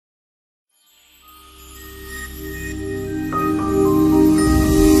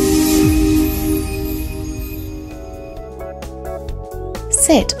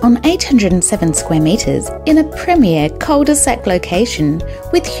set on 807 square metres in a premier cul-de-sac location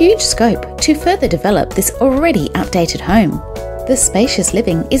with huge scope to further develop this already outdated home. The spacious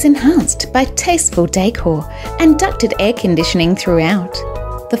living is enhanced by tasteful decor and ducted air conditioning throughout.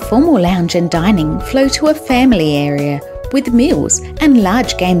 The formal lounge and dining flow to a family area with meals and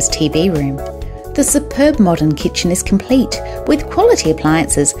large games TV room. The superb modern kitchen is complete with quality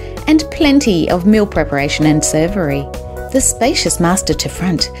appliances and plenty of meal preparation and servery. The spacious master to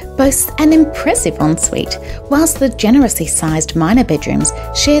front boasts an impressive ensuite, whilst the generously sized minor bedrooms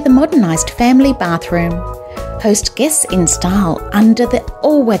share the modernised family bathroom. Host guests in style under the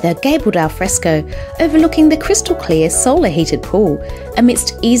all-weather gabled alfresco overlooking the crystal clear solar heated pool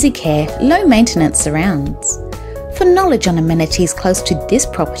amidst easy care, low maintenance surrounds. For knowledge on amenities close to this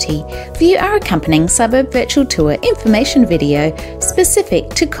property, view our accompanying suburb virtual tour information video specific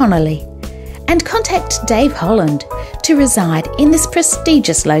to Connolly. And contact Dave Holland to reside in this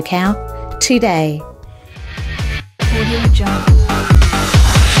prestigious locale today. Audio Jungle.